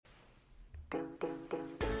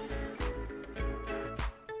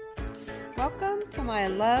Welcome to my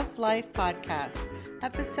Love Life podcast,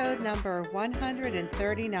 episode number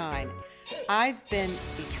 139. I've been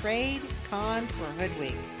betrayed, conned, or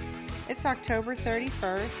hoodwinked. It's October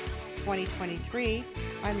 31st, 2023.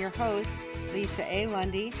 I'm your host, Lisa A.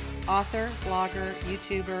 Lundy, author, blogger,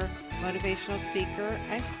 YouTuber, motivational speaker,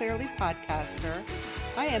 and clearly podcaster.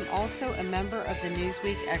 I am also a member of the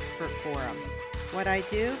Newsweek Expert Forum. What I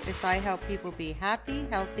do is I help people be happy,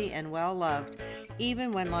 healthy, and well-loved,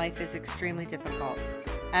 even when life is extremely difficult.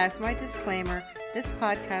 As my disclaimer, this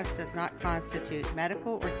podcast does not constitute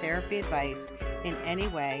medical or therapy advice in any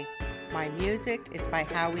way. My music is by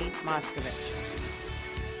Howie Moscovich.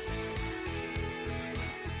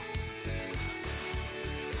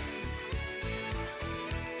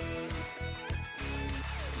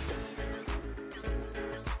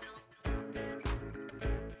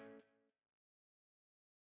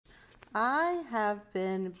 I have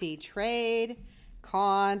been betrayed,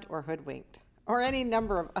 conned, or hoodwinked, or any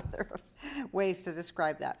number of other ways to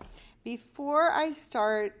describe that. Before I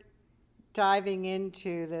start diving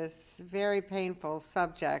into this very painful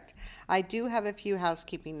subject, I do have a few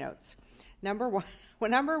housekeeping notes. Number one,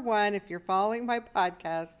 if you're following my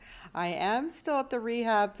podcast, I am still at the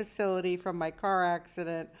rehab facility from my car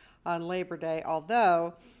accident on Labor Day,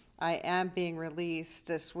 although I am being released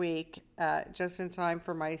this week, just in time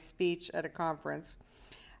for my speech at a conference.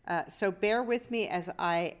 So bear with me as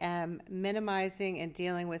I am minimizing and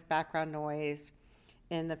dealing with background noise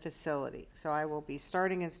in the facility. So I will be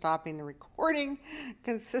starting and stopping the recording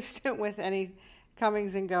consistent with any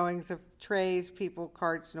comings and goings of trays, people,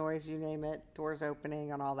 carts, noise, you name it, doors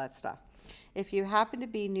opening and all that stuff. If you happen to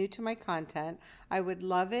be new to my content, I would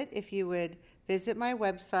love it if you would visit my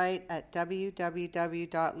website at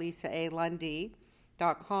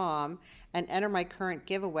www.lisaalundy.com and enter my current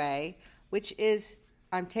giveaway, which is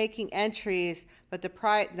I'm taking entries, but the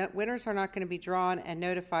winners are not going to be drawn and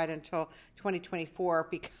notified until 2024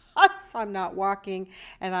 because I'm not walking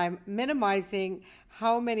and I'm minimizing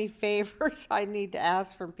how many favors I need to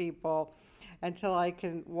ask from people until I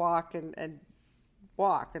can walk and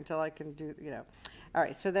walk until I can do, All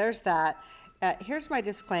right, so there's that. Here's my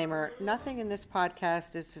disclaimer. Nothing in this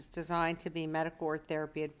podcast is designed to be medical or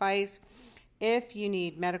therapy advice. If you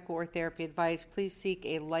need medical or therapy advice, please seek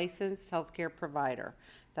a licensed healthcare provider.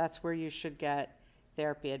 That's where you should get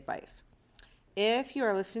therapy advice. If you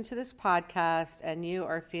are listening to this podcast and you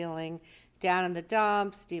are feeling down in the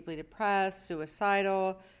dumps, deeply depressed,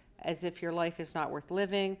 suicidal, as if your life is not worth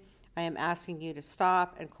living, I am asking you to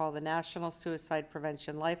stop and call the National Suicide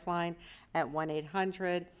Prevention Lifeline at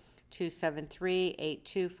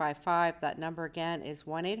 1-800-273-8255. That number again is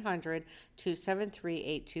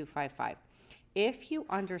 1-800-273-8255. If you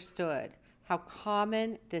understood how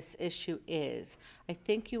common this issue is, I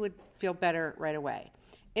think you would feel better right away.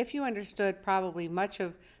 If you understood probably much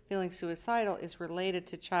of feeling suicidal is related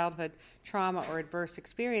to childhood trauma or adverse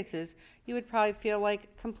experiences, you would probably feel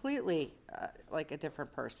like completely like a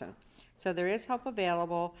different person. So there is help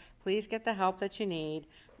available. Please get the help that you need,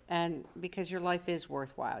 and because your life is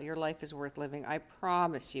worthwhile. Your life is worth living. I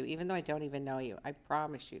promise you, even though I don't even know you, I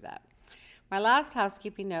promise you that. My last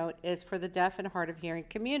housekeeping note is for the deaf and hard of hearing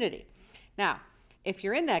community. Now, if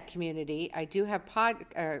you're in that community, I do have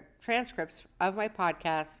transcripts of my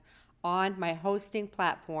podcasts on my hosting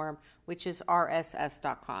platform, which is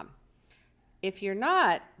rss.com. If you're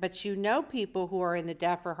not, but you know people who are in the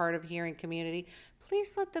deaf or hard of hearing community,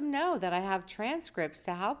 please let them know that I have transcripts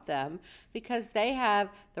to help them because they have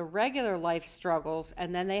the regular life struggles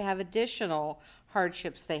and then they have additional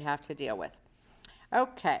hardships they have to deal with.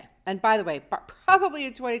 Okay, and by the way, probably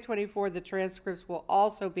in 2024, the transcripts will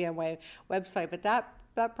also be on my website, but that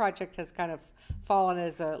project has kind of fallen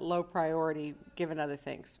as a low priority given other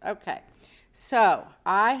things. Okay, so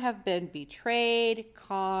I have been betrayed,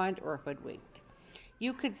 conned, or hoodwinked.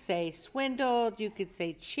 You could say swindled, you could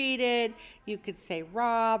say cheated, you could say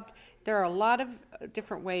robbed. There are a lot of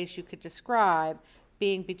different ways you could describe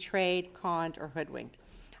being betrayed, conned, or hoodwinked.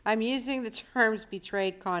 I'm using the terms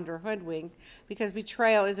betrayed, conned, or hoodwinked because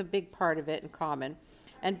betrayal is a big part of it in common.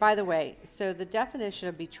 And by the way, so the definition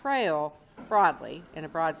of betrayal, broadly, in a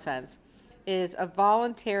broad sense, is a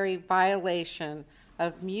voluntary violation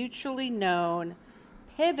of mutually known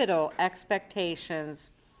pivotal expectations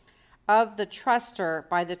of the truster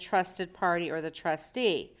by the trusted party or the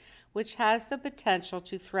trustee, which has the potential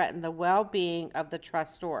to threaten the well-being of the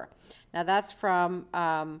trustor. Now that's from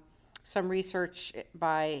some research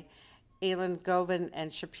by Alan Govin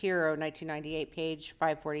and Shapiro, 1998, page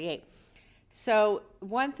 548. So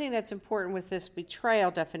one thing that's important with this betrayal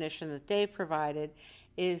definition that they provided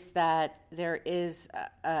is that there is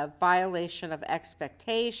a violation of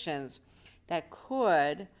expectations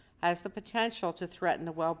that has the potential to threaten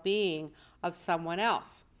the well-being of someone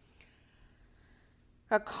else.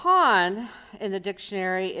 A con in the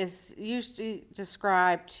dictionary is usually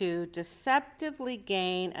described to deceptively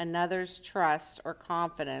gain another's trust or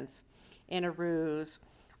confidence in a ruse,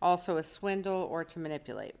 also a swindle or to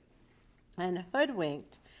manipulate. And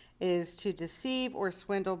hoodwinked is to deceive or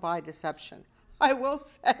swindle by deception. I will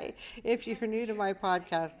say, if you're new to my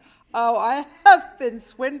podcast, I have been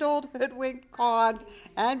swindled, hoodwinked, conned,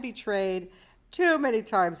 and betrayed too many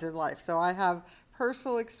times in life. So I have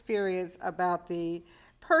personal experience about the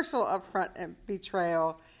personal upfront and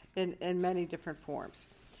betrayal in many different forms.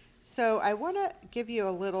 So I want to give you a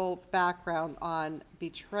little background on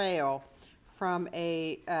betrayal from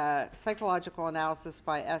a psychological analysis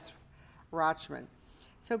by S. Rochman.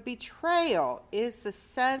 So betrayal is the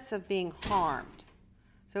sense of being harmed.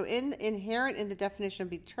 So inherent in the definition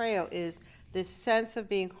of betrayal is this sense of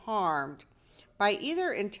being harmed by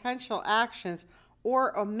either intentional actions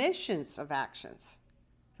or omissions of actions.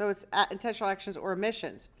 So it's intentional actions or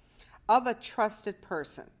omissions of a trusted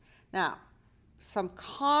person. Now, some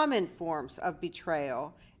common forms of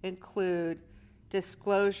betrayal include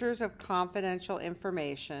disclosures of confidential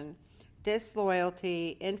information,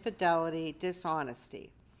 disloyalty, infidelity,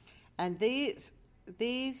 dishonesty. And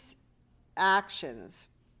these actions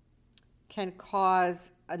can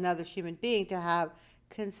cause another human being to have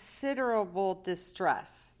considerable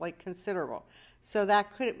distress, like considerable. So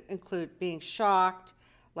that could include being shocked,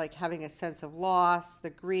 like having a sense of loss, the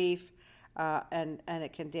grief, and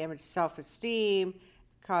it can damage self-esteem,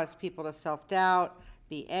 cause people to self-doubt,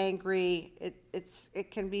 be angry.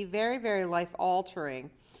 It can be very, very life-altering,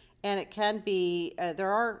 and it can be,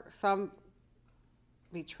 there are some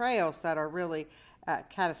betrayals that are really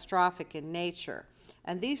catastrophic in nature,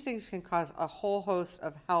 and these things can cause a whole host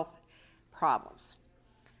of health problems.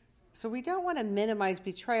 So we don't want to minimize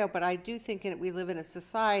betrayal, but I do think we live in a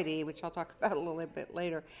society, which I'll talk about a little bit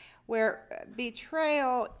later, where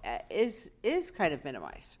betrayal is kind of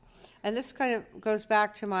minimized. And this kind of goes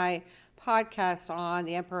back to my podcast on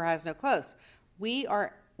The Emperor Has No Clothes. We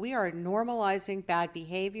are normalizing bad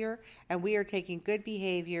behavior, and we are taking good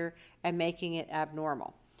behavior and making it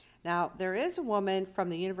abnormal. Now, there is a woman from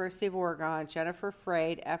the University of Oregon, Jennifer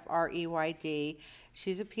Freyd, Freyd.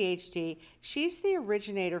 She's a PhD. She's the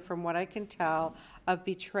originator, from what I can tell, of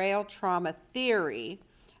betrayal trauma theory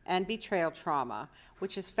and betrayal trauma,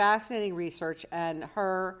 which is fascinating research. And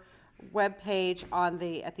her webpage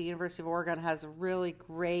at the University of Oregon has a really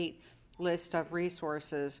great list of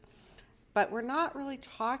resources. But we're not really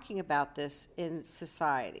talking about this in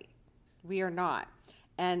society. We are not.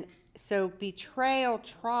 And so betrayal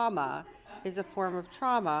trauma is a form of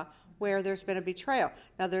trauma where there's been a betrayal.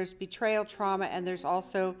 Now, there's betrayal trauma, and there's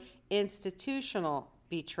also institutional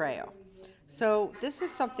betrayal. So this is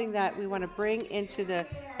something that we want to bring into the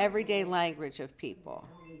everyday language of people.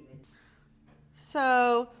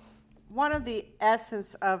 So one of the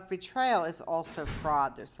essence of betrayal is also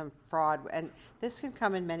fraud. There's some fraud, and this can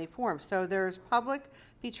come in many forms. So there's public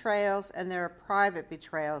betrayals, and there are private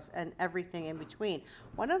betrayals, and everything in between.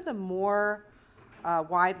 One of the more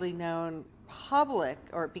widely known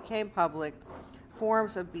became public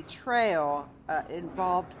forms of betrayal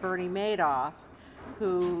involved Bernie Madoff,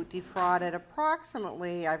 who defrauded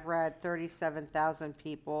approximately, I've read, 37,000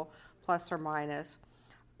 people, plus or minus.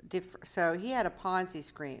 So he had a Ponzi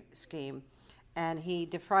scheme, and he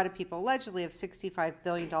defrauded people allegedly of $65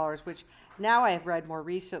 billion, which now I have read more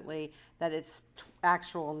recently that it's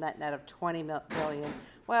actual net of $20 billion.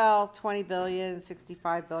 Well, 20 billion,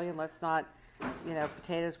 65 billion, let's not,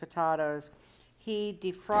 potatoes. He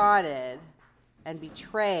defrauded and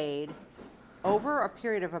betrayed over a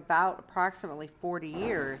period of about approximately 40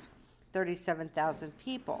 years, 37,000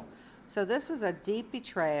 people. So this was a deep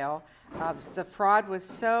betrayal. The fraud was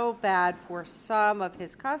so bad for some of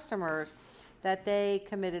his customers that they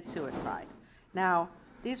committed suicide. Now,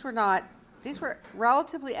 these were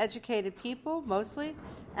relatively educated people, mostly,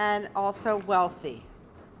 and also wealthy.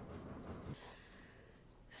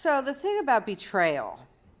 So the thing about betrayal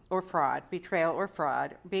or fraud,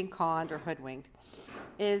 being conned or hoodwinked,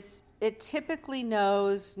 is it typically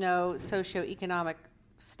knows no socioeconomic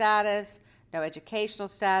status, no educational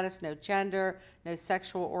status, no gender, no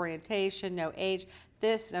sexual orientation, no age,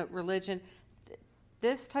 no religion.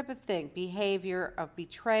 This type of thing, behavior of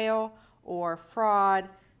betrayal or fraud,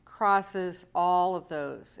 crosses all of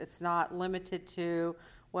those. It's not limited to,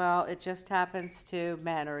 well, it just happens to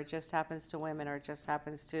men, or it just happens to women, or it just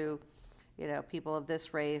happens to, people of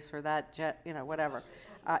this race or that, whatever.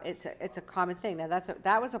 It's a common thing. Now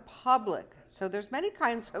that was a public. So there's many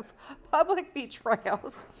kinds of public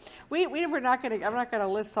betrayals. I'm not going to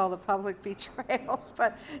list all the public betrayals,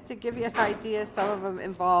 but to give you an idea, some of them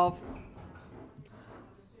involve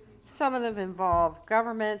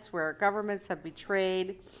governments, where governments have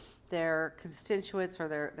betrayed their constituents or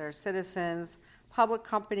their citizens. Public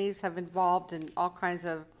companies have involved in all kinds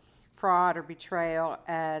of fraud or betrayal,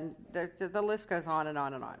 and the list goes on and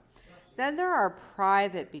on and on. Then there are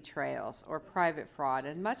private betrayals or private fraud,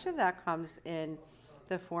 and much of that comes in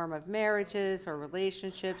the form of marriages or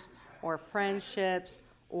relationships or friendships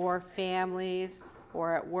or families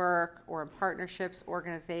or at work or in partnerships,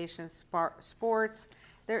 organizations, sports.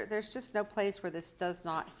 There's just no place where this does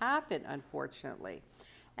not happen, unfortunately.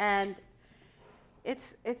 And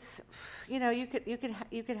it's you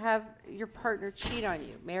could have your partner cheat on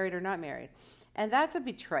you, married or not married, and that's a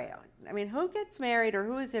betrayal. I mean, who gets married or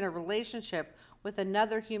who is in a relationship with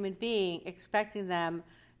another human being expecting them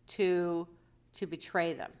to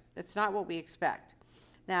betray them? It's not what we expect.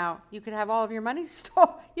 Now, you could have all of your money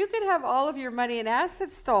stolen. You could have all of your money and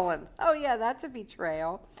assets stolen. Oh yeah, that's a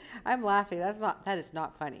betrayal. I'm laughing. That is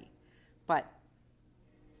not funny, but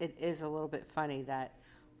it is a little bit funny that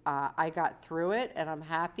I got through it and I'm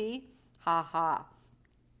happy. Ha ha.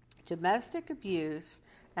 Domestic abuse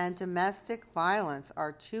and domestic violence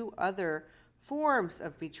are two other forms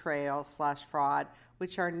of betrayal/fraud,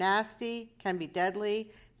 which are nasty, can be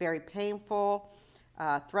deadly, very painful.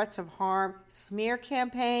 Threats of harm. Smear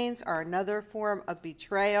campaigns are another form of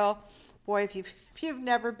betrayal. Boy, if you've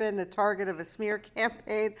never been the target of a smear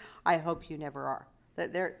campaign, I hope you never are.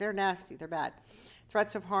 They're nasty. They're bad.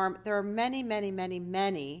 Threats of harm. There are many, many, many,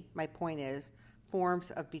 many, my point is, forms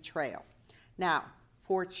of betrayal. Now,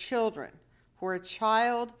 for children, for a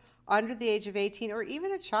child under the age of 18, or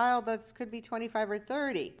even a child that could be 25 or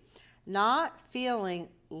 30, not feeling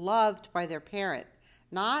loved by their parent,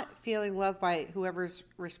 not feeling loved by whoever's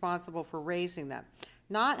responsible for raising them,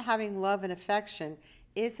 not having love and affection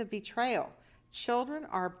is a betrayal. Children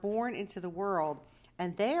are born into the world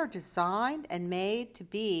and they are designed and made to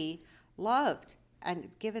be loved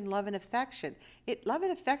and given love and affection. Love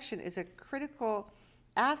and affection is a critical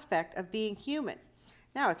aspect of being human.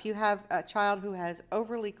 Now, if you have a child who has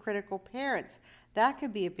overly critical parents, that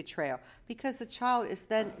could be a betrayal because the child is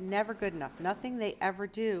then never good enough. Nothing they ever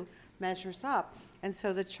do measures up. And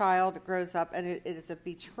so the child grows up and it is a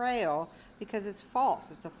betrayal because it's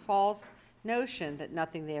false. It's a false notion that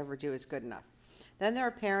nothing they ever do is good enough. Then there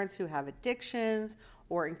are parents who have addictions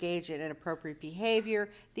or engage in inappropriate behavior.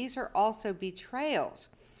 These are also betrayals.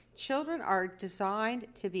 Children are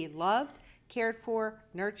designed to be loved, cared for,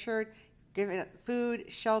 nurtured, given food,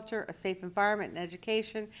 shelter, a safe environment, and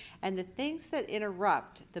education. And the things that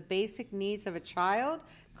interrupt the basic needs of a child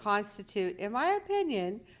constitute, in my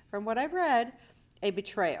opinion, from what I've read, a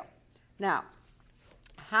betrayal. Now,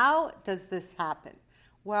 how does this happen?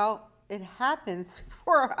 Well, it happens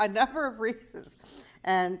for a number of reasons.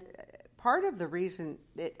 And part of the reason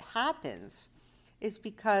it happens is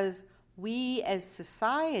because we as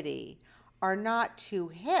society are not too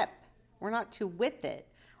hip, we're not too with it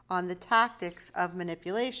on the tactics of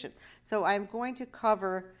manipulation. So I'm going to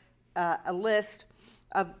cover a list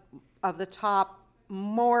of the top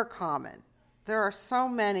more common. There are so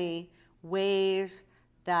many ways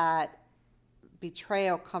that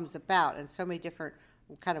betrayal comes about and so many different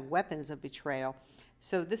kind of weapons of betrayal.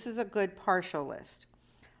 So this is a good partial list.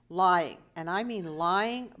 Lying, and I mean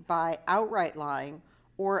lying by outright lying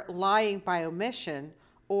or lying by omission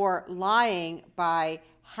or lying by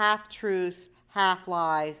half-truths,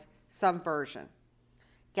 half-lies, some version.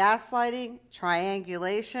 Gaslighting,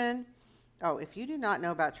 triangulation. Oh, if you do not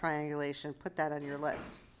know about triangulation, put that on your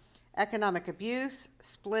list. Economic abuse,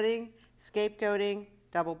 splitting, scapegoating,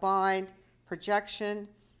 double bind, projection,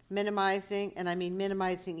 minimizing, and I mean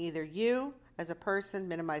minimizing either you as a person,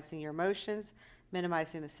 minimizing your emotions,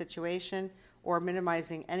 minimizing the situation, or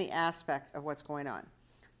minimizing any aspect of what's going on.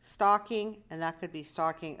 Stalking, and that could be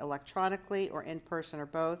stalking electronically or in person or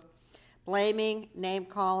both. Blaming, name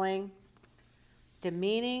calling,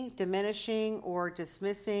 demeaning, diminishing, or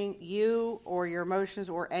dismissing you or your emotions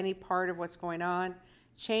or any part of what's going on.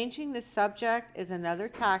 Changing the subject is another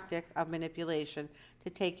tactic of manipulation to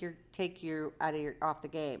take you off the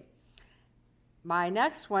game. My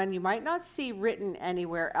next one, you might not see written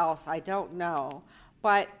anywhere else, I don't know,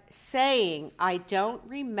 but saying I don't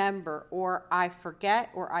remember or I forget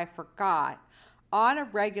or I forgot on a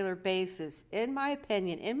regular basis, in my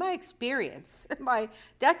opinion, in my experience, in my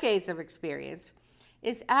decades of experience,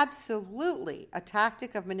 is absolutely a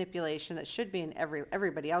tactic of manipulation that should be in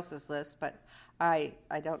everybody else's list, but I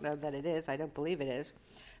don't know that it is. I don't believe it is,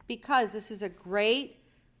 because this is a great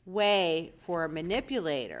way for a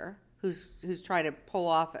manipulator who's trying to pull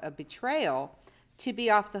off a betrayal to be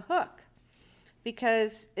off the hook,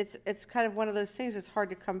 because it's kind of one of those things. It's hard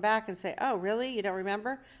to come back and say, oh, really? You don't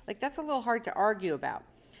remember? Like, that's a little hard to argue about.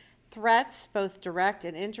 Threats, both direct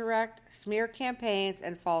and indirect, smear campaigns,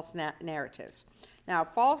 and false narratives. Now,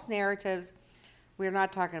 false narratives, we're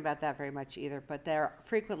not talking about that very much either, but they're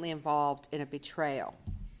frequently involved in a betrayal,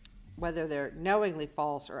 whether they're knowingly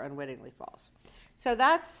false or unwittingly false. So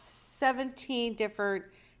that's 17 different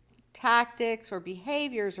tactics or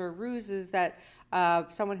behaviors or ruses that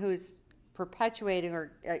someone who is perpetuating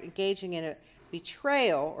or engaging in a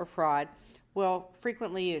betrayal or fraud will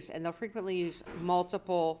frequently use, and they'll frequently use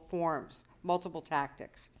multiple forms, multiple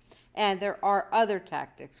tactics. And there are other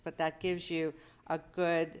tactics, but that gives you a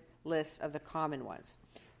good list of the common ones.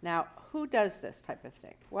 Now, who does this type of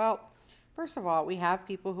thing? Well, first of all, we have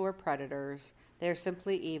people who are predators. They're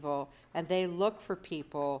simply evil, and they look for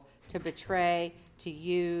people to betray, to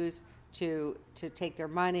use, to take their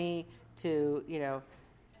money, to,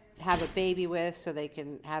 have a baby with so they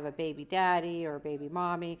can have a baby daddy or a baby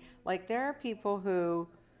mommy. Like, there are people who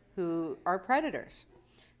are predators.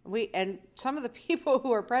 And some of the people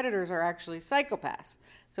who are predators are actually psychopaths.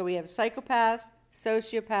 So we have psychopaths,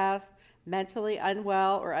 sociopaths, mentally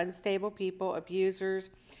unwell or unstable people,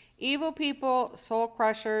 abusers, evil people, soul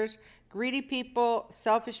crushers, greedy people,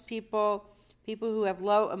 selfish people, people who have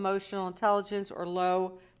low emotional intelligence or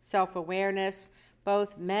low self-awareness,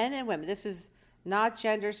 both men and women. This is not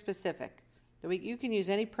gender specific. You can use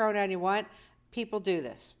any pronoun you want. People do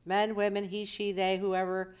this. Men, women, he, she, they,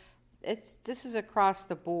 whoever. This is across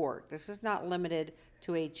the board. This is not limited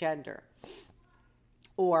to a gender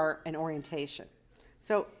or an orientation.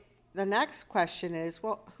 So the next question is,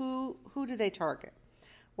 well, who do they target?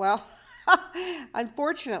 Well,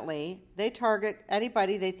 unfortunately, they target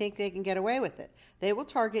anybody they think they can get away with it. They will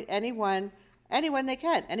target anyone they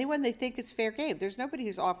can, anyone they think is fair game. There's nobody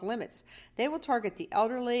who's off limits. They will target the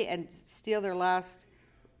elderly and steal their last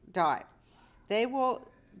dime. They will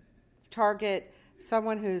target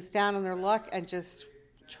someone who's down on their luck and just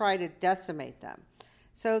try to decimate them.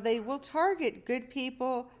 So they will target good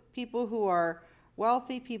people, people who are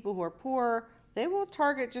wealthy, people who are poor. They will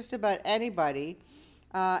target just about anybody,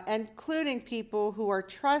 including people who are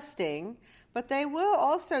trusting, but they will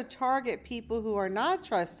also target people who are not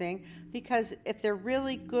trusting, because if they're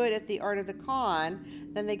really good at the art of the con,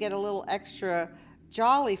 then they get a little extra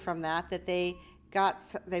jolly from that they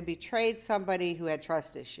betrayed somebody who had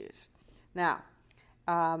trust issues. Now,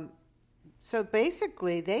 so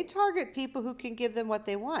basically they target people who can give them what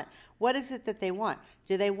they want. What is it that they want?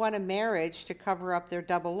 Do they want a marriage to cover up their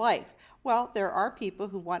double life? Well, there are people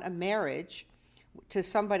who want a marriage to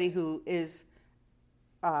somebody who is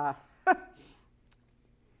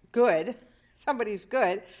good, somebody who's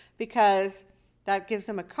good, because that gives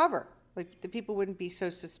them a cover. Like, the people wouldn't be so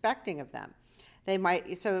suspecting of them.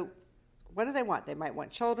 So what do they want? They might want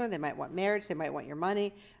children, they might want marriage, they might want your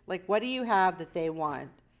money. Like, what do you have that they want?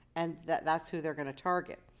 And that's who they're going to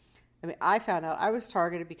target. I mean, I found out I was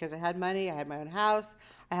targeted because I had money, I had my own house,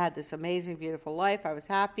 I had this amazing, beautiful life, I was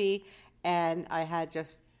happy, and I had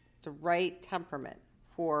just the right temperament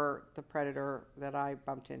for the predator that I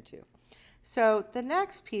bumped into. So the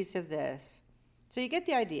next piece of this, so you get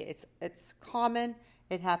the idea. It's common.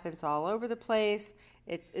 It happens all over the place.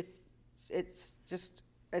 It's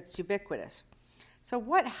ubiquitous. So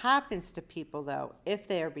what happens to people, though, if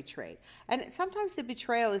they are betrayed? And sometimes the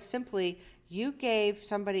betrayal is simply you gave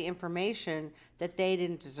somebody information that they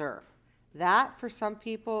didn't deserve. That, for some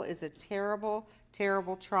people, is a terrible,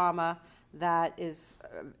 terrible trauma that is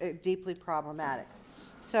deeply problematic.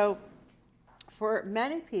 So for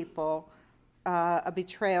many people, a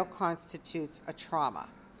betrayal constitutes a trauma.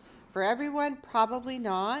 For everyone, probably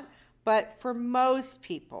not, but for most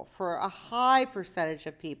people, for a high percentage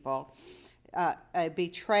of people, a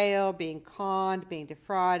betrayal, being conned, being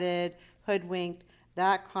defrauded, hoodwinked,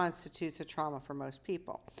 that constitutes a trauma for most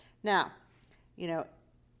people. Now,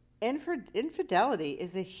 infidelity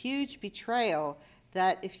is a huge betrayal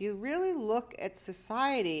that, if you really look at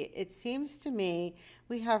society, it seems to me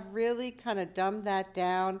we have really kind of dumbed that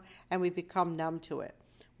down, and we've become numb to it,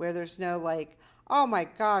 where there's no like, oh my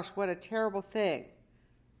gosh, what a terrible thing.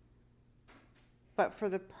 But for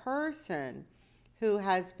the person who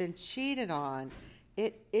has been cheated on,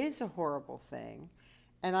 it is a horrible thing.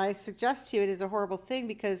 And I suggest to you it is a horrible thing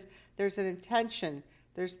because there's an intention.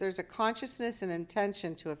 There's a consciousness and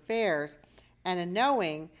intention to affairs, and a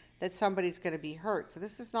knowing that somebody's going to be hurt. So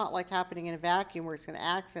this is not like happening in a vacuum where it's an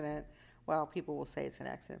accident. Well, people will say it's an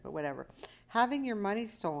accident, but whatever. Having your money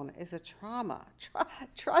stolen is a trauma.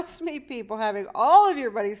 Trust me, people, having all of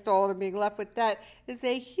your money stolen and being left with debt is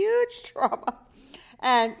a huge trauma.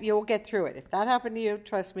 And you'll get through it. If that happened to you,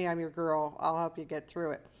 trust me, I'm your girl. I'll help you get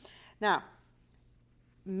through it. Now,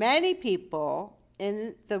 many people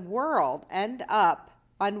in the world end up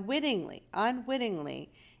unwittingly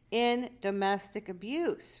in domestic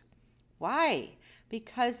abuse. Why?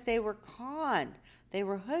 Because they were conned. They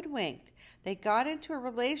were hoodwinked. They got into a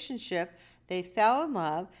relationship. They fell in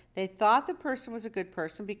love. They thought the person was a good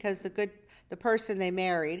person because the person they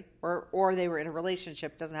married or they were in a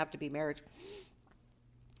relationship, doesn't have to be marriage,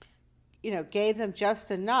 gave them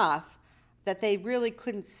just enough that they really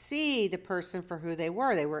couldn't see the person for who they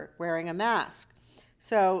were. They were wearing a mask.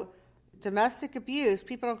 So domestic abuse,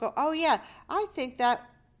 people don't go, oh yeah, I think that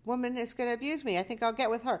woman is going to abuse me. I think I'll get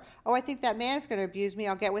with her. Oh, I think that man is going to abuse me.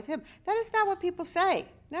 I'll get with him. That is not what people say.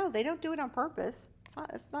 No, they don't do it on purpose.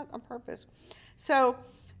 It's not on purpose. So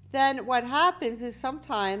then what happens is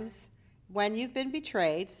sometimes when you've been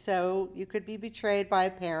betrayed, so you could be betrayed by a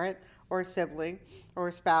parent or a sibling or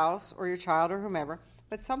a spouse or your child or whomever,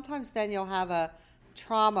 but sometimes then you'll have a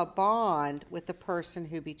trauma bond with the person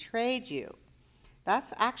who betrayed you.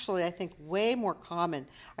 That's actually, I think, way more common.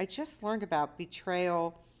 I just learned about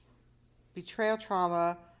betrayal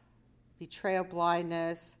trauma, betrayal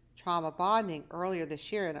blindness, trauma bonding earlier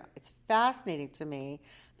this year, and it's fascinating to me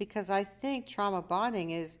because I think trauma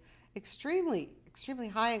bonding is extremely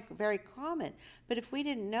high and very common. But if we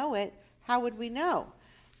didn't know it, how would we know?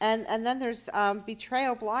 And then there's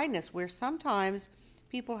betrayal blindness, where sometimes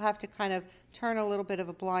people have to kind of turn a little bit of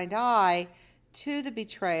a blind eye to the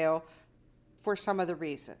betrayal for some other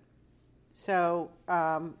reason. So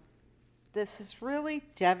this is really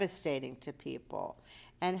devastating to people.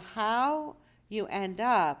 And how you end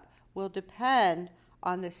up will depend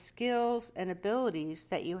on the skills and abilities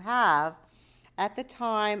that you have at the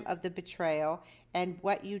time of the betrayal and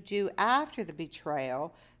what you do after the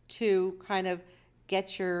betrayal to kind of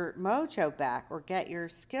get your mojo back or get your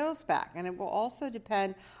skills back. And it will also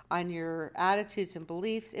depend on your attitudes and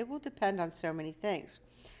beliefs. It will depend on so many things.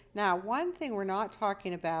 Now, one thing we're not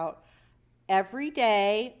talking about every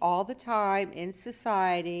day, all the time in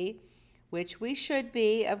society, which we should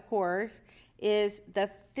be, of course, is the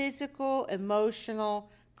physical, emotional,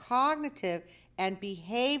 cognitive, and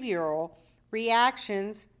behavioral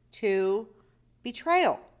reactions to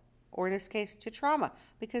betrayal, or in this case, to trauma,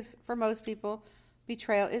 because for most people,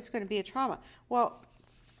 betrayal is going to be a trauma. Well,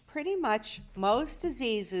 pretty much most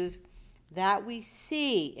diseases that we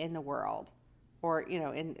see in the world, or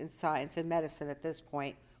in science and medicine at this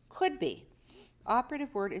point, could be,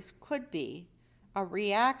 operative word is could be, a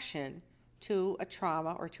reaction to a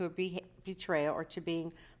trauma or to a betrayal or to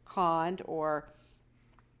being conned or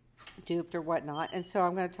duped or whatnot. And so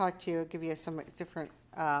I'm going to talk to you, give you some different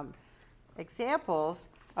examples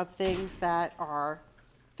of things that are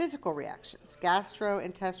physical reactions: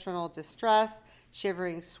 gastrointestinal distress,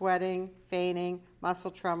 shivering, sweating, fainting, muscle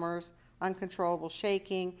tremors, uncontrollable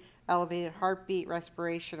shaking, elevated heartbeat,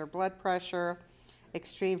 respiration or blood pressure,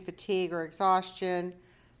 extreme fatigue or exhaustion,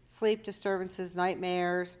 sleep disturbances,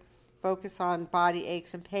 nightmares, focus on body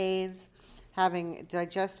aches and pains, having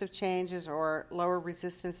digestive changes or lower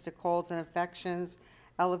resistance to colds and infections,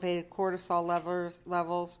 elevated cortisol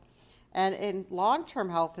levels, and in long-term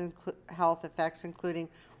health effects, including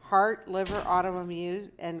heart, liver, autoimmune,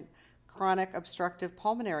 and chronic obstructive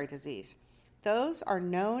pulmonary disease. Those are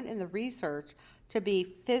known in the research to be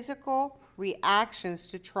physical reactions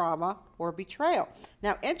to trauma or betrayal.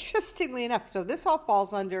 Now, interestingly enough, so this all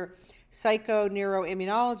falls under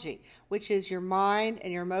psychoneuroimmunology, which is your mind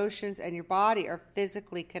and your emotions and your body are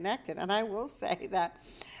physically connected. And I will say that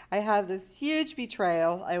I have this huge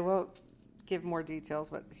betrayal. I won't give more details,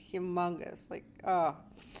 but humongous,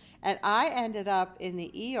 and I ended up in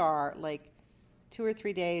the ER like 2 or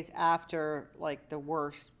 3 days after like the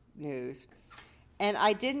worst news. And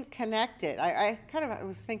I didn't connect it. I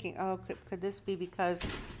was thinking, could this be because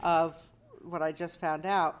of what I just found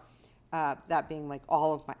out? That being like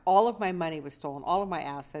all of my money was stolen, all of my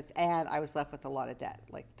assets, and I was left with a lot of debt.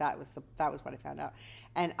 Like that was what I found out.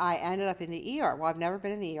 And I ended up in the ER. Well, I've never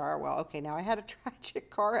been in the ER. Well, okay, now I had a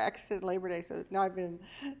tragic car accident Labor Day, so now I've been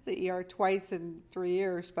in the ER twice in 3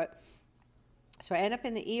 years. So I end up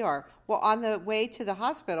in the ER. Well, on the way to the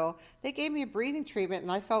hospital, they gave me a breathing treatment,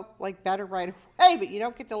 and I felt like better right away. But you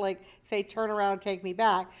don't get to say turn around and take me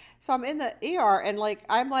back. So I'm in the ER, and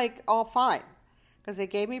I'm all fine because they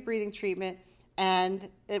gave me breathing treatment. And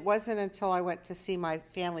it wasn't until I went to see my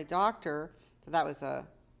family doctor So that was a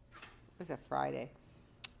Friday,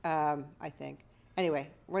 I think. Anyway,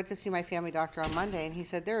 went to see my family doctor on Monday, and he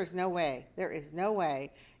said, there is no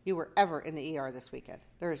way you were ever in the ER this weekend.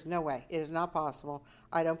 There is no way. It is not possible.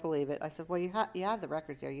 I don't believe it. I said, well, you have the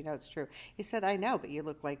records there. You know it's true. He said, I know, but you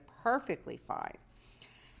look like perfectly fine.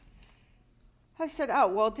 I said,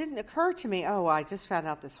 oh, well, it didn't occur to me, I just found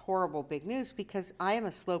out this horrible big news, because I am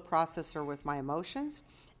a slow processor with my emotions,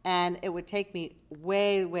 and it would take me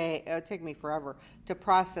it would take me forever to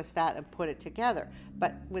process that and put it together.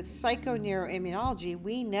 But with psychoneuroimmunology,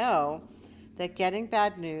 we know that getting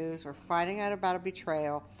bad news or finding out about a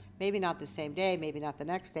betrayal, maybe not the same day, maybe not the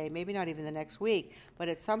next day, maybe not even the next week, but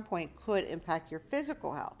at some point could impact your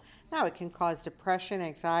physical health. Now, it can cause depression,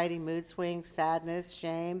 anxiety, mood swings, sadness,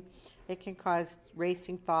 shame. It can cause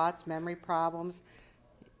racing thoughts, memory problems,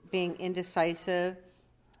 being indecisive,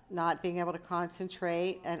 not being able to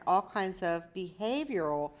concentrate, and all kinds of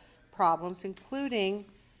behavioral problems, including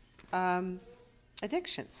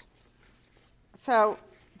addictions. So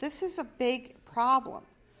this is a big problem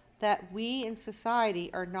that we in society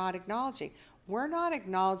are not acknowledging. We're not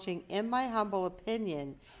acknowledging, in my humble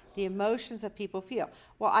opinion, the emotions that people feel.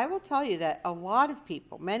 Well, I will tell you that a lot of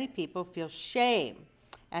people, many people, feel shame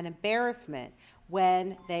and embarrassment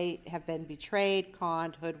when they have been betrayed,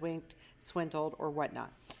 conned, hoodwinked, swindled, or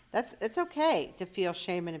whatnot. It's okay to feel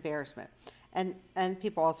shame and embarrassment. And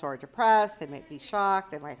people also are depressed, they might be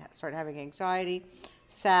shocked, they might start having anxiety,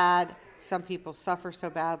 sad. Some people suffer so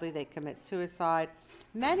badly they commit suicide.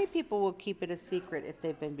 Many people will keep it a secret if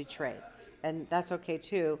they've been betrayed, and that's okay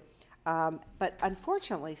too. But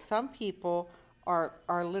unfortunately, some people are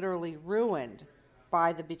literally ruined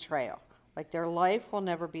by the betrayal. Like, their life will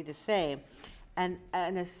never be the same. And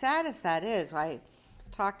as sad as that is, I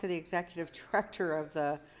talked to the executive director of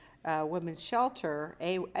the women's shelter,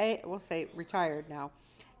 we'll say retired now,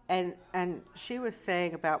 and she was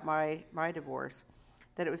saying about my divorce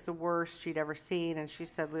that it was the worst she'd ever seen. And she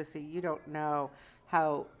said, Lucy, you don't know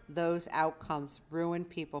how those outcomes ruin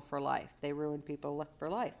people for life. They ruin people for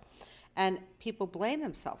life. And people blame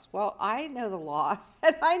themselves. Well, I know the law,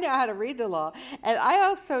 and I know how to read the law, and I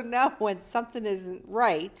also know when something isn't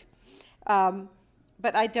right,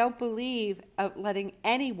 but I don't believe of letting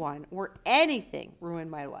anyone or anything ruin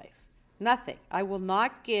my life. Nothing. I will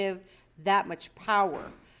not give that much power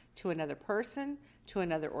to another person, to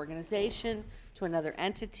another organization, to another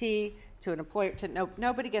entity, to an employer.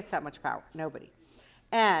 Nobody gets that much power. Nobody.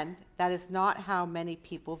 And that is not how many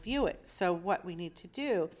people view it. So what we need to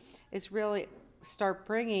do is really start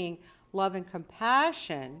bringing love and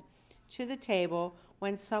compassion to the table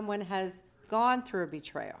when someone has gone through a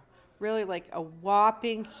betrayal. Really, like a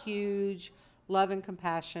whopping huge love and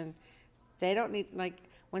compassion. They don't need, like,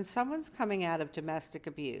 when someone's coming out of domestic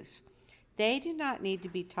abuse, they do not need to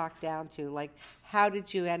be talked down to, like, how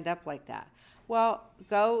did you end up like that? Well,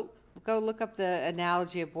 go look up the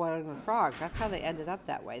analogy of boiling the frogs. That's how they ended up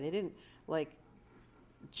that way. They didn't, like,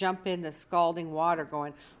 jump in the scalding water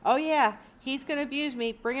going, oh yeah, he's going to abuse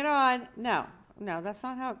me, bring it on. No, that's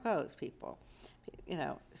not how it goes, people.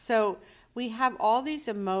 So we have all these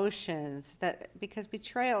emotions because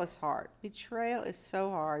betrayal is hard. Betrayal is so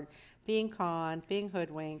hard. Being conned, being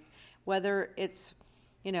hoodwinked, whether it's,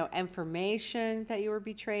 information that you were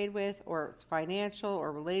betrayed with, or it's financial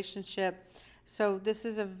or relationship. So this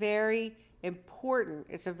is a very important,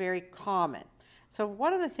 it's a very common. So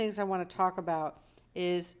one of the things I want to talk about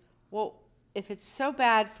is, well, if it's so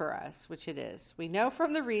bad for us, which it is, we know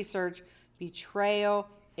from the research, betrayal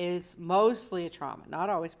is mostly a trauma, not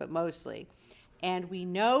always, but mostly. And we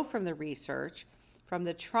know from the research, from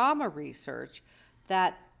the trauma research,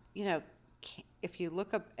 that, if you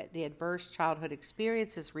look up at the adverse childhood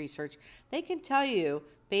experiences research, they can tell you,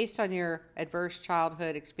 based on your adverse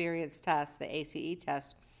childhood experience test, the ACE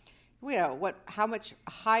test, how much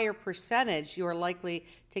higher percentage you are likely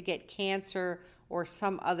to get cancer or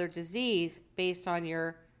some other disease based on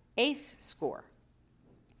your ACE score.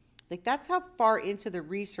 Like, that's how far into the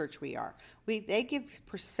research we are. They give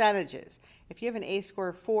percentages. If you have an ACE score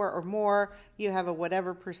of 4 or more, you have a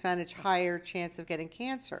whatever percentage higher chance of getting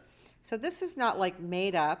cancer. So this is not like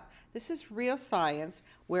made up. This is real science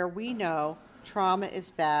where we know trauma is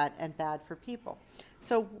bad and bad for people.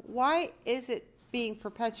 So why is it being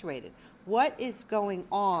perpetuated? What is going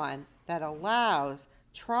on that allows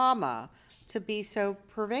trauma to be so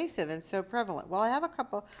pervasive and so prevalent? Well, I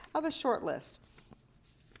have a short list.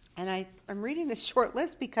 And I'm reading this short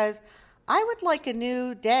list because I would like a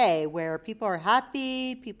new day where people are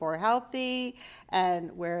happy, people are healthy,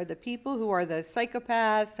 and where the people who are the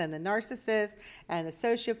psychopaths and the narcissists and the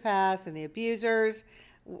sociopaths and the abusers,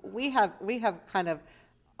 we have kind of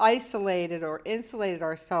isolated or insulated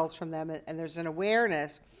ourselves from them, and there's an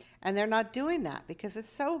awareness, and they're not doing that because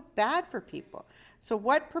it's so bad for people. So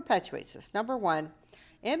what perpetuates this? Number one,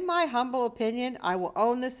 in my humble opinion, I will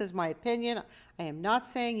own this as my opinion. I am not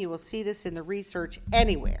saying you will see this in the research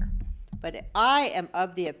anywhere, but I am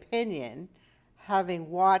of the opinion, having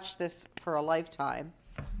watched this for a lifetime,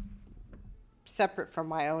 separate from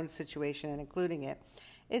my own situation and including it,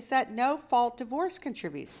 is that no-fault divorce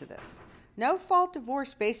contributes to this. No-fault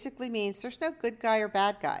divorce basically means there's no good guy or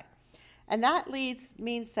bad guy. And that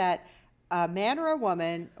means that a man or a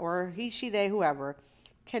woman, or he, she, they, whoever,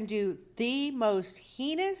 can do the most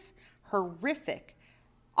heinous, horrific,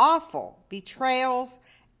 awful betrayals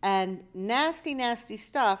and nasty, nasty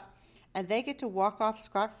stuff, and they get to walk off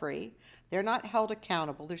scot-free. They're not held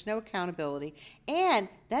accountable. There's no accountability. And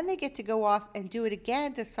then they get to go off and do it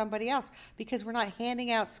again to somebody else because we're not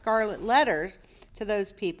handing out scarlet letters to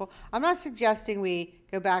those people. I'm not suggesting we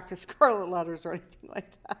go back to scarlet letters or anything like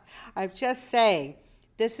that. I'm just saying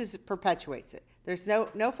this perpetuates it. There's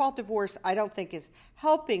no fault divorce, I don't think, is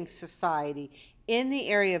helping society in the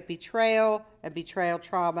area of betrayal and betrayal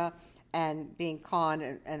trauma and being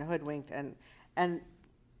conned and hoodwinked. And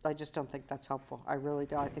I just don't think that's helpful. I really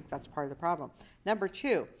do. I think that's part of the problem. Number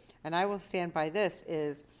two, and I will stand by this,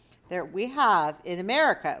 is that we have, in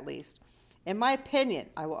America at least, in my opinion,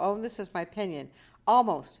 I will own this as my opinion,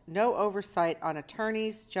 almost no oversight on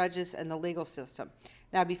attorneys, judges, and the legal system.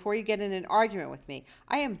 Now, before you get in an argument with me,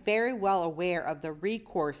 I am very well aware of the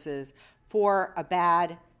recourses for a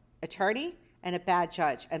bad attorney and a bad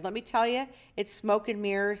judge. And let me tell you, it's smoke and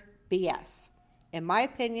mirrors BS. In my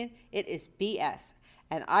opinion, it is BS.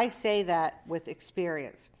 And I say that with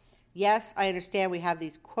experience. Yes, I understand we have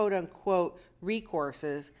these quote-unquote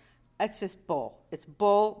recourses. That's just bull. It's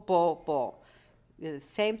bull, bull, bull. The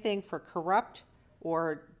same thing for corrupt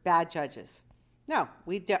or bad judges. No,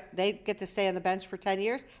 they get to stay on the bench for 10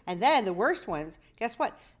 years. And then the worst ones, guess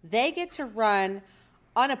what? They get to run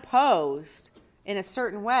unopposed in a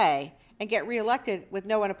certain way and get reelected with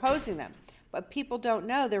no one opposing them. But people don't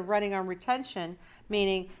know they're running on retention,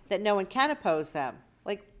 meaning that no one can oppose them.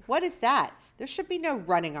 Like, what is that? There should be no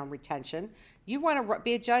running on retention. You want to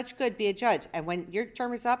be a judge? Good, be a judge. And when your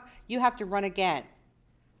term is up, you have to run again.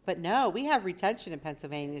 But no, we have retention in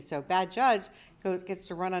Pennsylvania, so a bad judge gets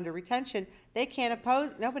to run under retention. They can't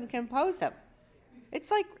oppose, nobody can oppose them.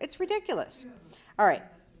 It's ridiculous. All right.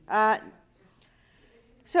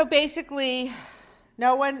 So basically,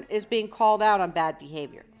 no one is being called out on bad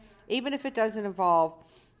behavior. Even if it doesn't involve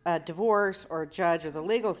a divorce or a judge or the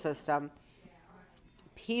legal system,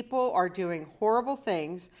 people are doing horrible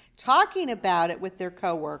things, talking about it with their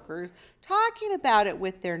coworkers, talking about it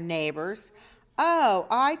with their neighbors. Oh,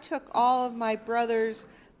 I took all of my brother's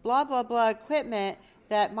blah, blah, blah equipment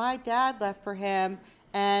that my dad left for him,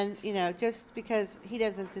 and, just because he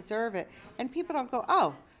doesn't deserve it. And people don't go,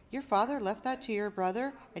 oh, your father left that to your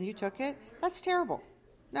brother and you took it? That's terrible.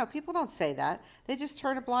 No, people don't say that. They just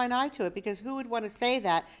turn a blind eye to it because who would want to say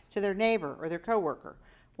that to their neighbor or their coworker?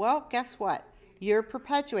 Well, guess what? You're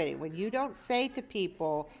perpetuating. When you don't say to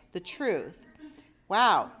people the truth,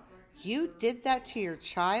 wow, you did that to your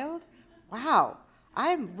child? Wow,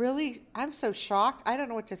 I'm so shocked. I don't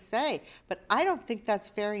know what to say, but I don't think that's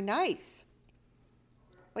very nice.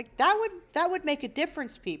 Like that would make a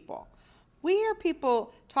difference, people. We hear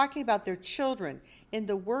people talking about their children in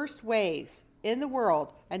the worst ways in the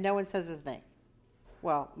world, and no one says a thing.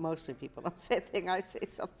 Well, mostly people don't say a thing. I say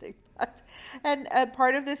something. And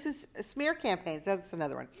part of this is smear campaigns. That's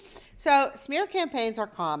another one. So smear campaigns are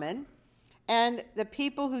common, and the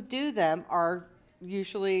people who do them are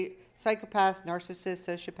usually psychopaths, narcissists,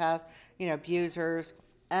 sociopaths, abusers,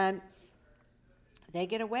 and they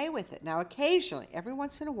get away with it. Now, occasionally, every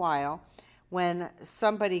once in a while, when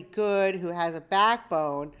somebody good who has a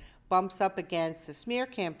backbone bumps up against the smear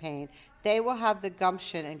campaign, they will have the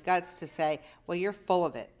gumption and guts to say, well, you're full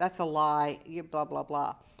of it. That's a lie. You're blah, blah,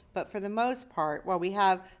 blah. But for the most part, we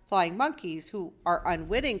have flying monkeys who are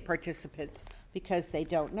unwitting participants because they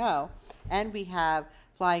don't know. And we have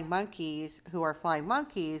flying monkeys who are flying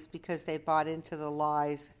monkeys because they bought into the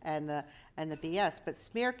lies and the BS. But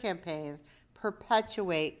smear campaigns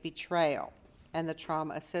perpetuate betrayal and the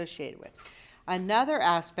trauma associated with. Another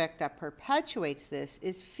aspect that perpetuates this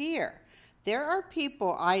is fear. There are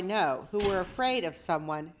people I know who were afraid of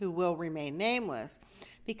someone who will remain nameless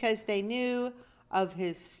because they knew of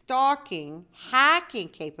his stalking, hacking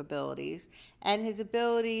capabilities and his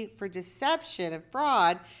ability for deception and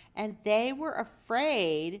fraud, and they were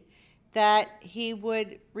afraid that he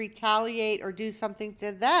would retaliate or do something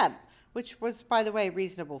to them, which was, by the way,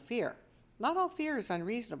 reasonable fear. Not all fear is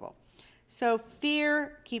unreasonable. So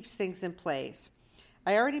fear keeps things in place.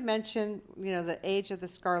 I already mentioned, the age of the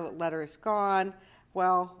scarlet letter is gone.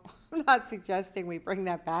 Well, I'm not suggesting we bring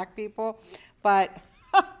that back, people, but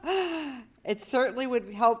it certainly would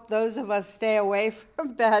help those of us stay away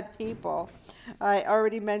from bad people. I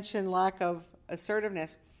already mentioned lack of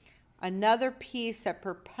assertiveness. Another piece that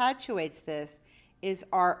perpetuates this is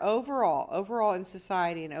our overall in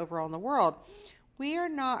society and overall in the world. We've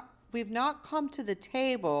not come to the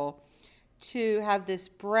table to have this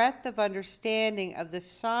breadth of understanding of the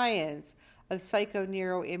science of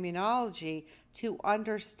psychoneuroimmunology to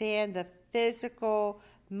understand the physical,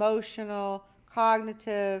 emotional,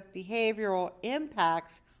 cognitive, behavioral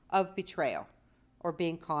impacts of betrayal or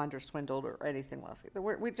being conned or swindled or anything else.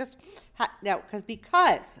 We just now,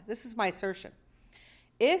 because this is my assertion,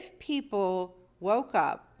 if people woke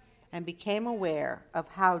up and became aware of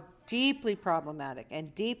how deeply problematic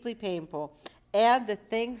and deeply painful and the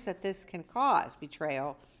things that this can cause,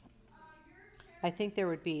 betrayal, I think there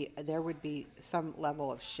would be some level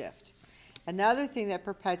of shift. Another thing that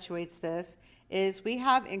perpetuates this is we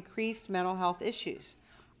have increased mental health issues.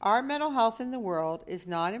 Our mental health in the world is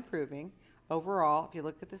not improving overall. If you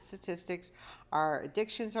look at the statistics, our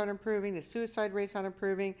addictions aren't improving, the suicide rates aren't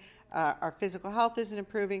improving, our physical health isn't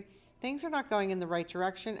improving. Things are not going in the right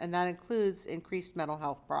direction, and that includes increased mental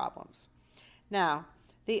health problems. Now,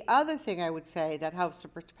 the other thing I would say that helps to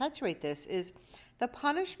perpetuate this is the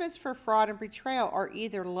punishments for fraud and betrayal are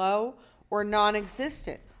either low or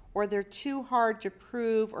non-existent, or they're too hard to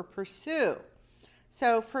prove or pursue.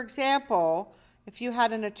 So, for example, if you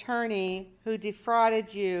had an attorney who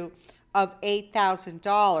defrauded you of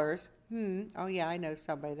 $8,000, oh yeah, I know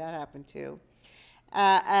somebody that happened to,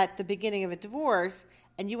 at the beginning of a divorce,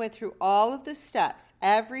 and you went through all of the steps,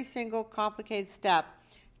 every single complicated step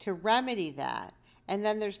to remedy that, and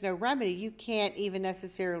then there's no remedy, you can't even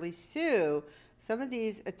necessarily sue. Some of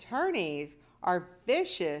these attorneys are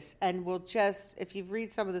vicious and will just, if you read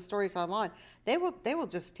some of the stories online, they will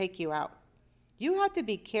just take you out. You have to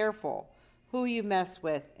be careful who you mess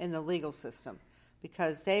with in the legal system,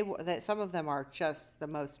 because some of them are just the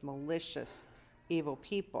most malicious, evil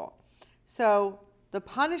people. So the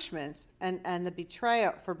punishments and the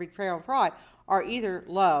betrayal and fraud are either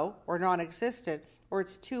low or non-existent, or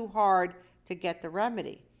it's too hard to get the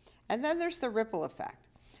remedy. And then there's the ripple effect.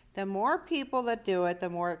 The more people that do it, the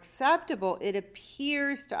more acceptable it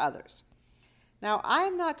appears to others. Now,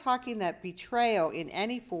 I'm not talking that betrayal in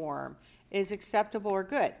any form is acceptable or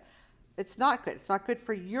good. It's not good. It's not good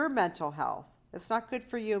for your mental health. It's not good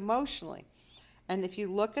for you emotionally. And if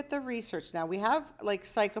you look at the research, now we have like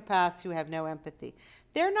psychopaths who have no empathy.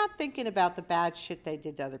 They're not thinking about the bad shit they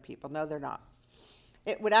did to other people. No, they're not.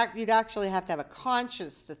 You'd actually have to have a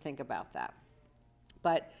conscience to think about that.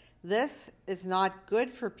 But this is not good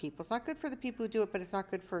for people. It's not good for the people who do it, but it's not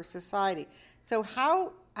good for society. So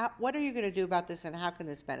what are you going to do about this, and how can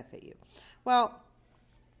this benefit you? Well,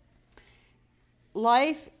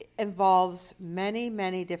 life involves many,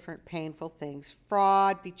 many different painful things.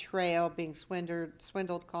 Fraud, betrayal, being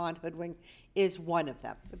swindled, conned, hoodwinked is one of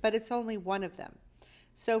them, but it's only one of them.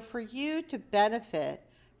 So for you to benefit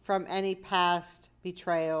from any past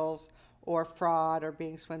betrayals or fraud or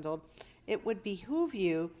being swindled, it would behoove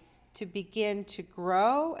you to begin to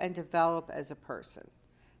grow and develop as a person,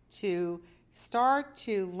 to start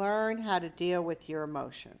to learn how to deal with your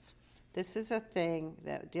emotions. This is a thing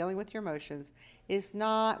that dealing with your emotions is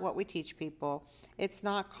not what we teach people. It's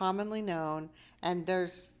not commonly known, and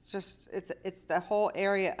there's just it's the whole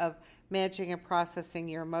area of managing and processing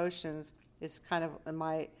your emotions is kind of, in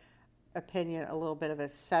my opinion, a little bit of a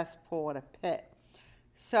cesspool and a pit.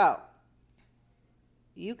 So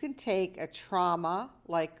you can take a trauma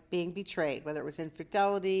like being betrayed, whether it was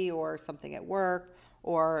infidelity or something at work,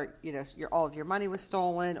 or all of your money was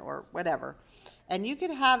stolen or whatever, and you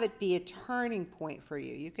can have it be a turning point for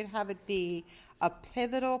you. You can have it be a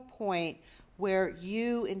pivotal point where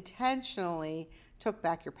you intentionally took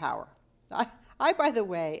back your power. I, by the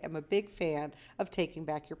way, am a big fan of taking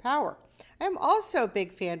back your power. I am also a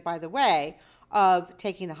big fan, by the way, of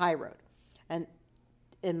taking the high road. And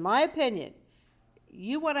in my opinion,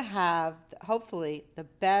 you want to have, hopefully, the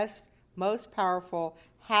best, most powerful,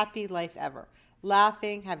 happy life ever.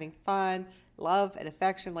 Laughing, having fun, love and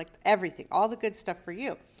affection, like everything, all the good stuff for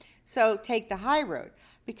you. So take the high road,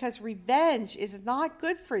 because revenge is not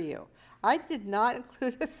good for you. I did not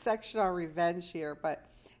include a section on revenge here, but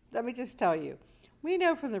let me just tell you, we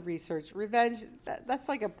know from the research, revenge, that's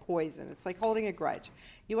like a poison. It's like holding a grudge.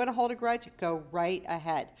 You want to hold a grudge? Go right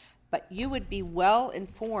ahead. But you would be well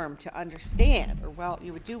informed to understand,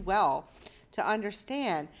 you would do well to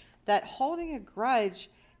understand that holding a grudge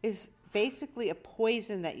is basically a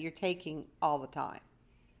poison that you're taking all the time.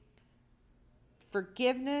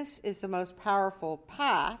 Forgiveness is the most powerful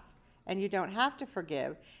path, and you don't have to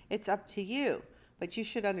forgive. It's up to you. But you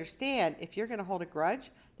should understand, if you're going to hold a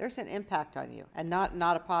grudge, there's an impact on you, and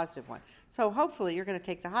not a positive one. So hopefully you're going to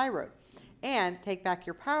take the high road and take back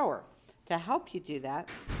your power. To help you do that,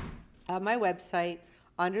 on my website,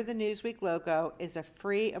 under the Newsweek logo, is a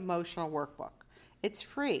free emotional workbook. It's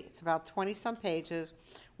free. It's about 20-some pages.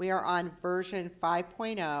 We are on version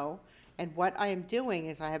 5.0, and what I am doing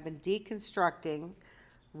is I have been deconstructing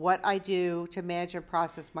what I do to manage and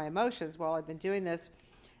process my emotions. Well, I've been doing this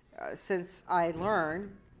since I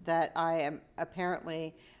learned that I am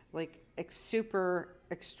apparently super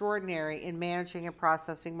extraordinary in managing and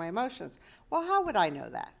processing my emotions. Well, how would I know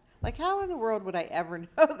that? How in the world would I ever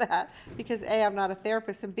know that? Because A, I'm not a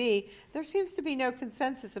therapist, and B, there seems to be no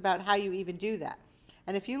consensus about how you even do that.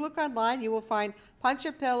 And if you look online, you will find punch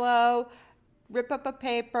a pillow, rip up a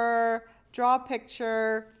paper, draw a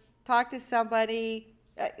picture, talk to somebody.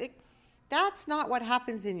 That's not what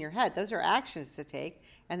happens in your head. Those are actions to take,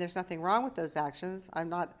 and there's nothing wrong with those actions. I'm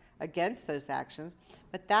not against those actions,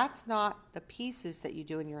 but that's not the pieces that you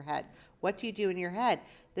do in your head. What do you do in your head?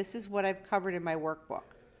 This is what I've covered in my workbook.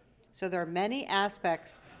 So there are many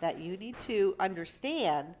aspects that you need to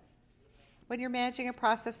understand when you're managing and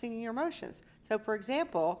processing your emotions. So, for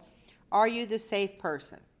example, are you the safe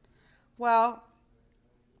person? Well,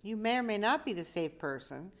 you may or may not be the safe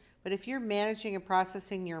person, but if you're managing and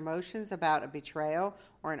processing your emotions about a betrayal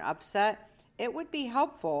or an upset, it would be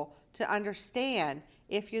helpful to understand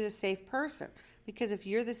if you're the safe person. Because if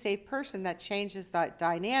you're the safe person, that changes that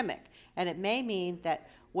dynamic. And it may mean that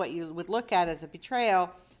what you would look at as a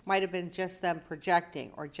betrayal might have been just them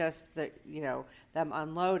projecting or just them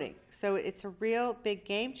unloading. So it's a real big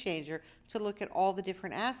game changer to look at all the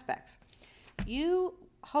different aspects. You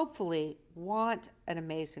hopefully want an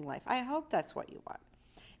amazing life. I hope that's what you want.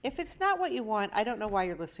 If it's not what you want, I don't know why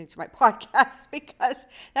you're listening to my podcast, because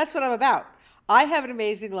that's what I'm about. I have an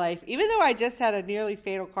amazing life. Even though I just had a nearly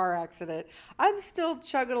fatal car accident, I'm still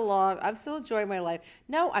chugging along. I'm still enjoying my life.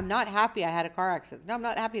 No, I'm not happy I had a car accident. No, I'm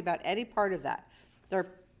not happy about any part of that. There are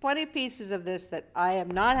plenty of pieces of this that I am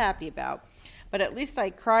not happy about, but at least I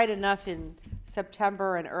cried enough in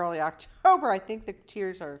September and early October. I think the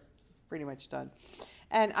tears are pretty much done.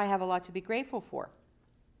 And I have a lot to be grateful for.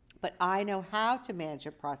 But I know how to manage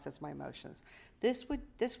and process my emotions. This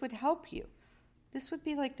would help you. This would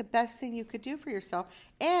be the best thing you could do for yourself.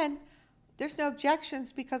 And there's no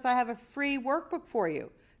objections because I have a free workbook for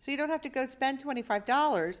you. So you don't have to go spend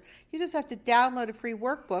 $25. You just have to download a free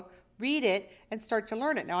workbook, read it, and start to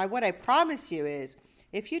learn it. Now, what I promise you is,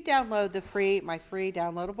 if you download my free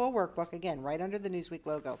downloadable workbook, again, right under the Newsweek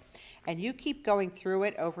logo, and you keep going through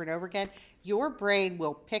it over and over again, your brain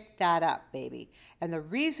will pick that up, baby. And the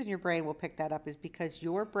reason your brain will pick that up is because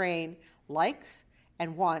your brain likes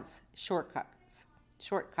and wants shortcuts.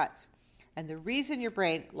 And the reason your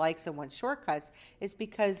brain likes and wants shortcuts is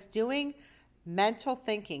because doing mental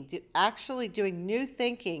thinking, actually doing new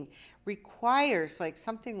thinking, requires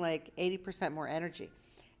something like 80% more energy.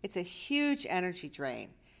 It's a huge energy drain,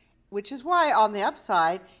 which is why on the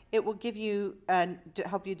upside, it will give you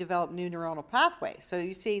help you develop new neuronal pathways. So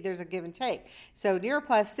you see, there's a give and take. So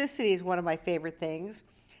neuroplasticity is one of my favorite things.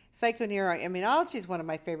 Psychoneuroimmunology is one of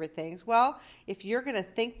my favorite things. Well, if you're going to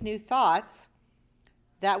think new thoughts,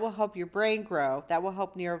 that will help your brain grow. That will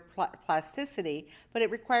help neuroplasticity, but it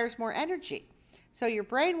requires more energy. So your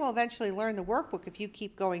brain will eventually learn the workbook if you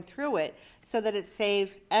keep going through it so that it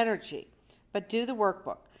saves energy. But do the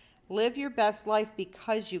workbook. Live your best life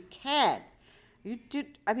because you can.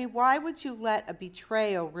 Why would you let a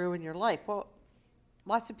betrayal ruin your life? Well,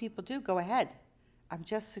 lots of people do. Go ahead. I'm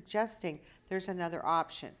just suggesting there's another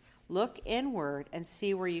option. Look inward and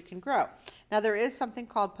see where you can grow. Now, there is something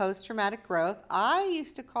called post-traumatic growth. I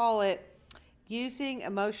used to call it using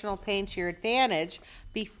emotional pain to your advantage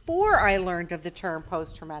before I learned of the term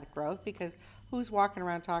post-traumatic growth, because who's walking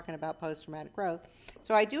around talking about post-traumatic growth?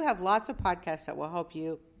 So I do have lots of podcasts that will help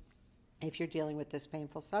you if you're dealing with this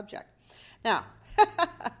painful subject. Now,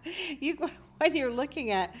 when you're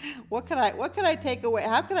looking at what can I take away?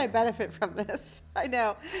 How can I benefit from this? I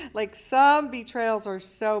know, some betrayals are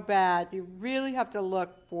so bad. You really have to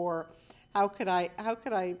look for how could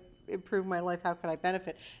I improve my life? How could I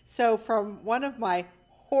benefit? So from one of my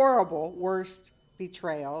horrible, worst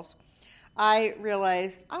betrayals, I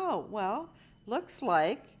realized, looks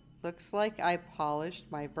like I polished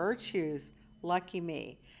my virtues. Lucky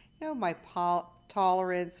me. My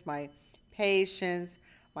tolerance, my patience,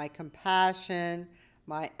 my compassion,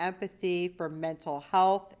 my empathy for mental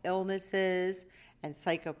health illnesses, and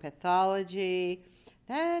psychopathology.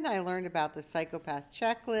 Then I learned about the psychopath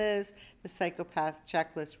checklist, the psychopath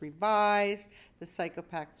checklist revised, the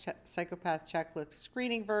psychopath checklist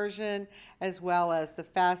screening version, as well as the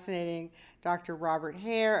fascinating Dr. Robert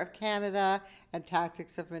Hare of Canada and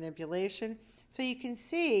tactics of manipulation. So you can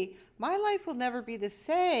see my life will never be the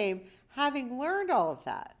same having learned all of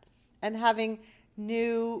that and having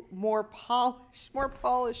new, more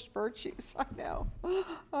polished virtues. I know.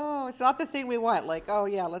 Oh, it's not the thing we want. Like, oh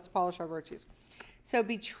yeah, let's polish our virtues. So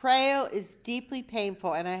betrayal is deeply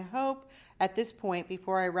painful, and I hope at this point,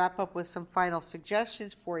 before I wrap up with some final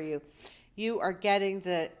suggestions for you, you are getting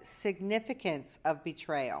the significance of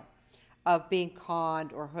betrayal, of being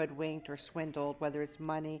conned or hoodwinked or swindled, whether it's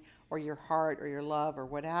money or your heart or your love or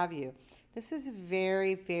what have you. This is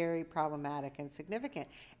very, very problematic and significant.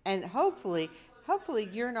 And hopefully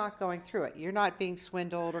you're not going through it. You're not being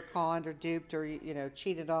swindled or conned or duped or,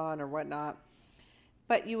 cheated on or whatnot.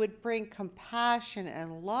 But you would bring compassion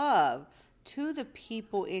and love to the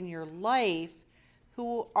people in your life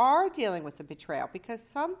who are dealing with the betrayal. Because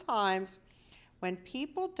sometimes when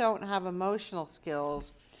people don't have emotional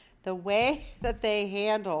skills, the way that they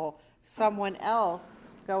handle someone else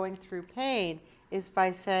going through pain is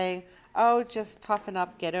by saying, oh, just toughen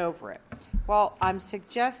up, get over it. Well, I'm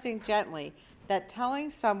suggesting gently that telling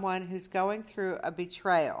someone who's going through a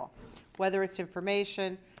betrayal, whether it's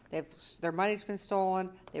information, their money's been stolen,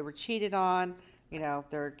 they were cheated on,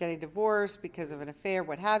 they're getting divorced because of an affair,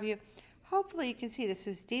 what have you. Hopefully you can see this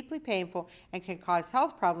is deeply painful and can cause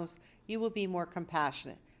health problems. You will be more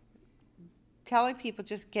compassionate. Telling people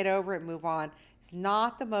just get over it, move on, is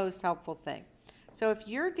not the most helpful thing. So if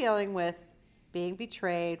you're dealing with being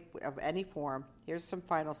betrayed of any form, here's some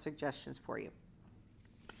final suggestions for you.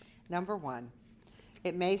 Number one,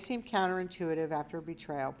 it may seem counterintuitive after a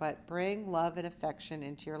betrayal, but bring love and affection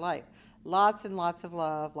into your life. Lots and lots of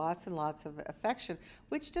love, lots and lots of affection,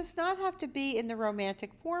 which does not have to be in the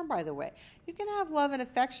romantic form, by the way. You can have love and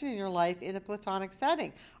affection in your life in a platonic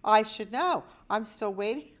setting. I should know. I'm still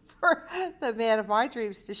waiting for the man of my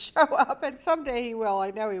dreams to show up, and someday he will. I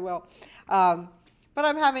know he will. But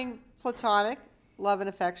I'm having platonic love and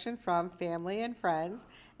affection from family and friends,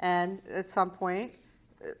 and at some point,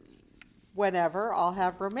 whenever, I'll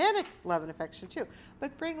have romantic love and affection too.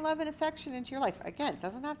 But bring love and affection into your life. Again, it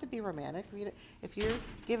doesn't have to be romantic. If you're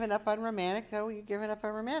giving up on romantic, though, you're giving up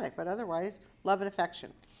on romantic. But otherwise, love and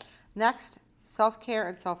affection. Next, self-care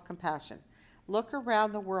and self-compassion. Look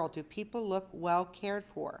around the world. Do people look well cared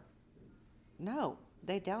for? No,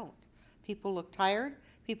 they don't. People look tired.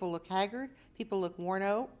 People look haggard. People look worn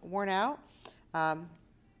out.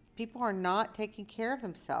 People are not taking care of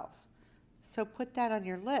themselves. So put that on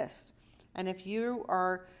your list. And if you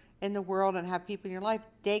are in the world and have people in your life,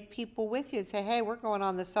 take people with you and say, hey, we're going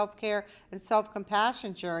on the self-care and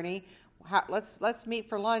self-compassion journey. Let's meet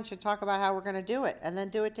for lunch and talk about how we're going to do it, and then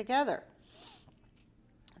do it together.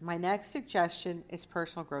 My next suggestion is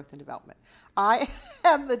personal growth and development. I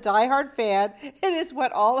am the diehard fan. It is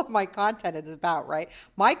what all of my content is about, right?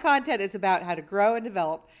 My content is about how to grow and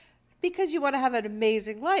develop because you want to have an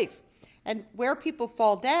amazing life. And where people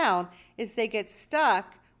fall down is they get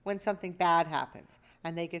stuck when something bad happens.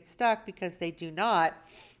 And they get stuck because they do not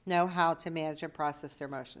know how to manage and process their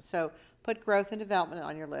emotions. So put growth and development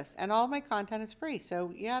on your list. And all my content is free,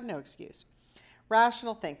 so you have no excuse.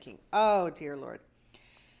 Rational thinking. Oh, dear Lord.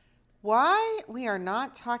 Why we are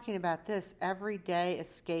not talking about this every day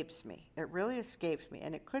escapes me. It really escapes me.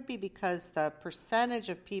 And it could be because the percentage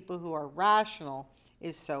of people who are rational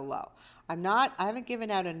is so low. I haven't given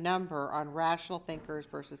out a number on rational thinkers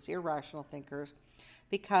versus irrational thinkers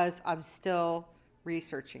because I'm still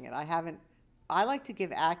researching it. I like to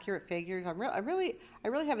give accurate figures. I really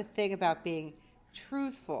have a thing about being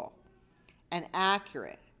truthful and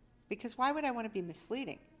accurate, because why would I want to be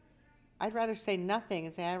misleading? I'd rather say nothing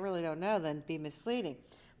and say I really don't know than be misleading.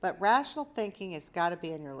 But rational thinking has got to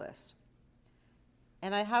be on your list.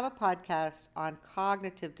 And I have a podcast on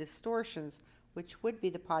cognitive distortions, which would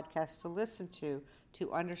be the podcast to listen to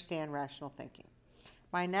understand rational thinking.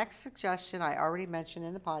 My next suggestion I already mentioned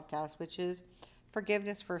in the podcast, which is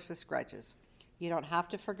forgiveness versus grudges. You don't have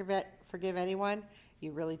to forgive anyone.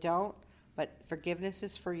 You really don't. But forgiveness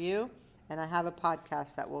is for you. And I have a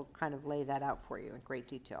podcast that will kind of lay that out for you in great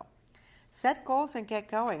detail. Set goals and get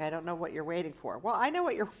going. I don't know what you're waiting for. Well, I know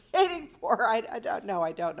what you're waiting for. I don't know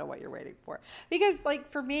what you're waiting for. Because,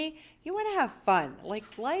 for me, you want to have fun.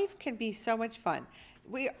 Life can be so much fun.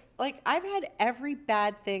 I've had every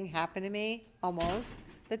bad thing happen to me, almost,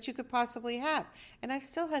 that you could possibly have. And I've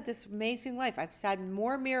still had this amazing life. I've had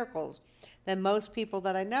more miracles than most people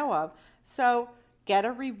that I know of. So get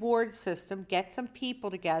a reward system, get some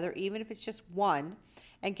people together, even if it's just one,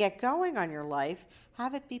 and get going on your life.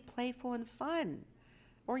 Have it be playful and fun.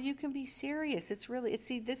 Or you can be serious.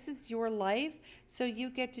 See, this is your life, so you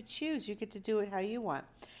get to choose. You get to do it how you want.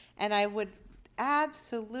 And I would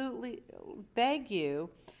absolutely beg you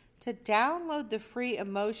to download the free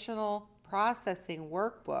emotional processing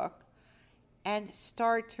workbook and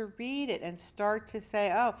start to read it and start to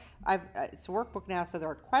say, it's a workbook now, so there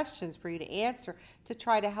are questions for you to answer to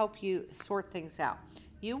try to help you sort things out.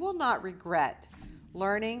 You will not regret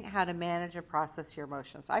learning how to manage and process your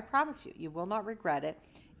emotions. I promise you, you will not regret it.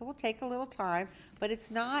 It will take a little time, but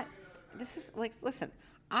listen,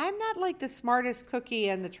 I'm not like the smartest cookie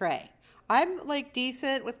in the tray. I'm like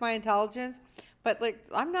decent with my intelligence, but like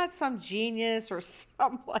I'm not some genius or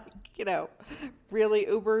some really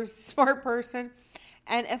uber smart person.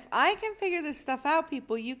 And if I can figure this stuff out,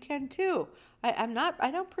 people, you can too. I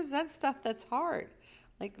don't present stuff that's hard.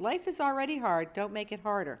 Like, life is already hard. Don't make it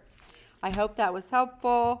harder. I hope that was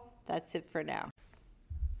helpful. That's it for now.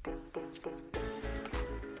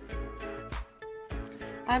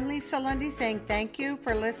 I'm Lisa Lundy saying thank you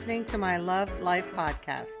for listening to my Love Life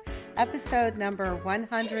podcast. Episode number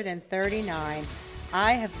 139.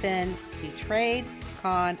 I have been betrayed,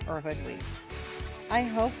 conned, or hoodwinked. I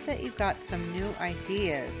hope that you got some new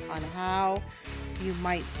ideas on how you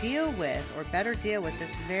might deal with, or better deal with,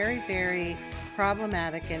 this very, very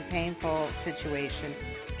problematic and painful situation,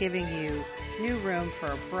 giving you new room for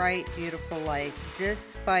a bright, beautiful life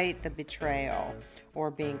despite the betrayal or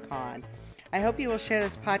being conned. I hope you will share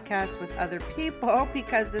this podcast with other people,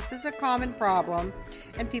 because this is a common problem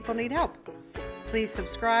and people need help. Please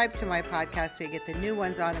subscribe to my podcast so you get the new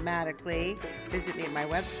ones automatically. Visit me at my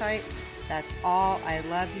website. That's all. I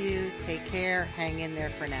love you. Take care. Hang in there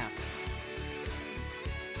for now.